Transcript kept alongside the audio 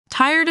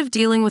Tired of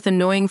dealing with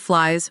annoying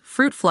flies,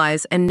 fruit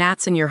flies, and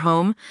gnats in your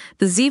home?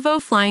 The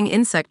Zevo Flying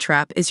Insect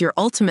Trap is your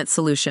ultimate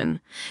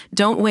solution.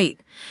 Don't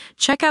wait.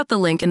 Check out the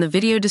link in the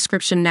video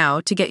description now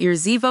to get your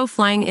Zevo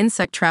Flying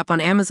Insect Trap on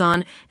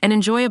Amazon and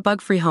enjoy a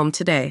bug-free home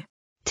today.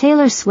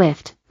 Taylor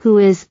Swift, who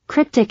is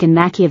cryptic and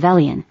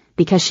Machiavellian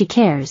because she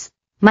cares,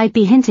 might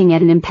be hinting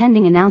at an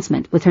impending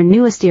announcement with her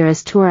newest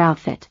Eras tour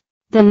outfit.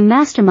 The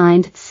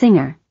mastermind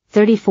singer,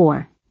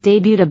 34,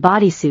 debuted a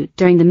bodysuit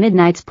during the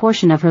Midnight's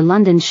portion of her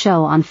London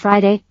show on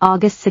Friday,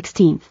 August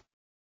 16th.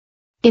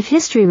 If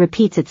history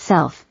repeats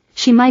itself,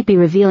 she might be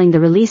revealing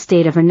the release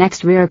date of her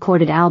next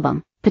re-recorded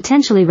album,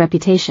 potentially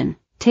Reputation,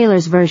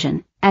 Taylor's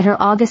version, at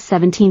her August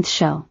 17th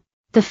show.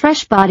 The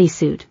fresh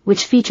bodysuit,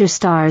 which features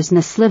stars and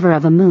a sliver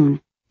of a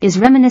moon, is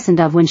reminiscent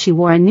of when she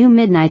wore a new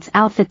Midnight's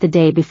outfit the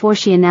day before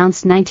she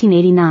announced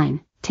 1989,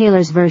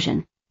 Taylor's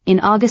version, in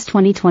August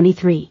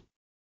 2023.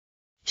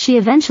 She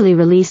eventually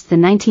released the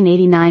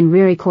 1989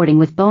 re-recording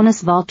with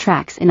bonus vault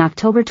tracks in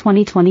October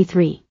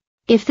 2023.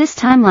 If this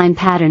timeline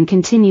pattern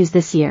continues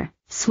this year,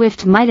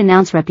 Swift might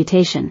announce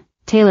Reputation,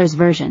 Taylor's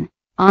version,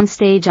 on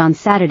stage on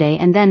Saturday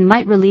and then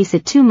might release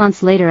it 2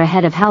 months later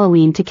ahead of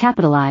Halloween to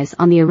capitalize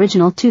on the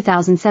original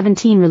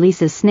 2017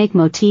 release's snake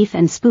motif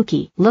and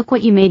spooky "Look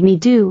What You Made Me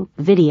Do"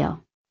 video.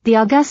 The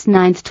August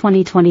 9,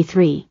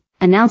 2023,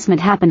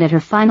 announcement happened at her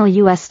final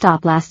US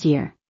stop last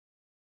year.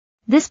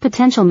 This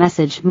potential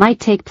message might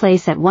take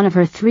place at one of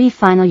her 3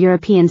 final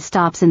European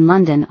stops in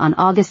London on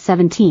August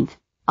 17th,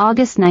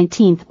 August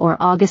 19th or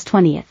August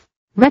 20th.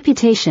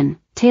 Reputation,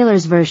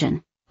 Taylor's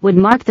version, would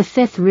mark the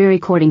 5th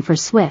re-recording for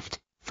Swift,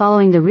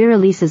 following the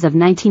re-releases of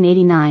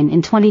 1989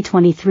 in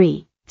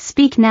 2023,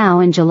 Speak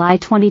Now in July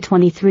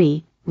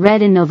 2023,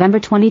 Red in November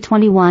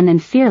 2021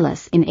 and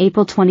Fearless in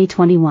April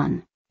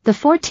 2021. The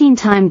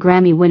 14-time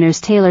Grammy winner's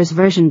Taylor's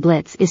version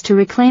blitz is to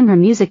reclaim her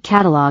music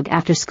catalog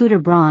after Scooter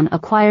Braun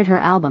acquired her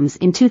albums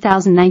in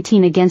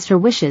 2019 against her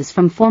wishes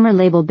from former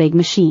label Big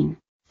Machine.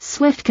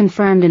 Swift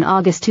confirmed in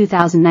August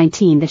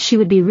 2019 that she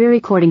would be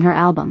re-recording her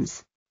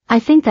albums. "I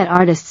think that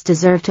artists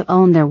deserve to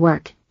own their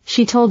work,"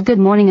 she told Good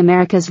Morning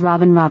America's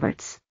Robin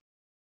Roberts.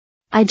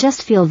 "I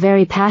just feel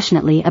very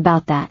passionately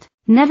about that.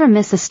 Never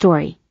miss a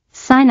story.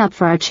 Sign up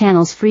for our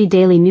channel's free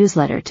daily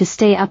newsletter to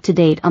stay up to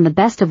date on the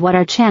best of what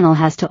our channel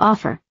has to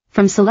offer,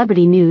 from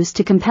celebrity news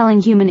to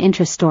compelling human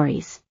interest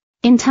stories."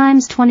 In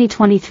Time's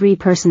 2023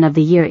 Person of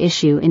the Year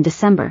issue in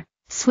December,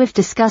 Swift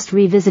discussed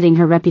revisiting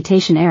her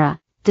Reputation era,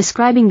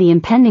 describing the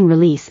impending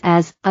release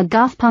as a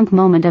goth punk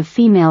moment of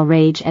female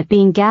rage at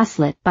being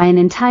gaslit by an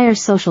entire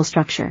social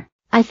structure.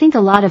 "I think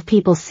a lot of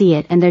people see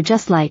it and they're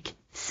just like,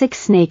 6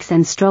 snakes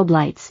and strobe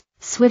lights,"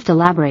 Swift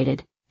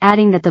elaborated,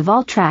 adding that the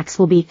vault tracks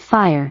will be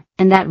fire,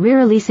 and that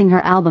re-releasing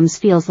her albums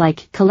feels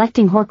like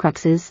collecting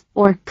Horcruxes,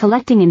 or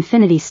collecting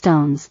Infinity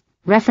Stones,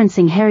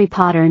 referencing Harry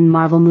Potter and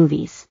Marvel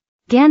movies.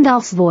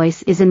 "Gandalf's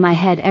voice is in my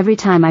head every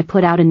time I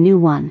put out a new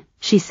one,"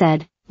 she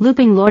said,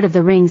 looping Lord of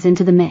the Rings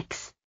into the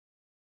mix.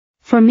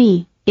 "For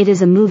me, it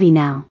is a movie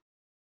now."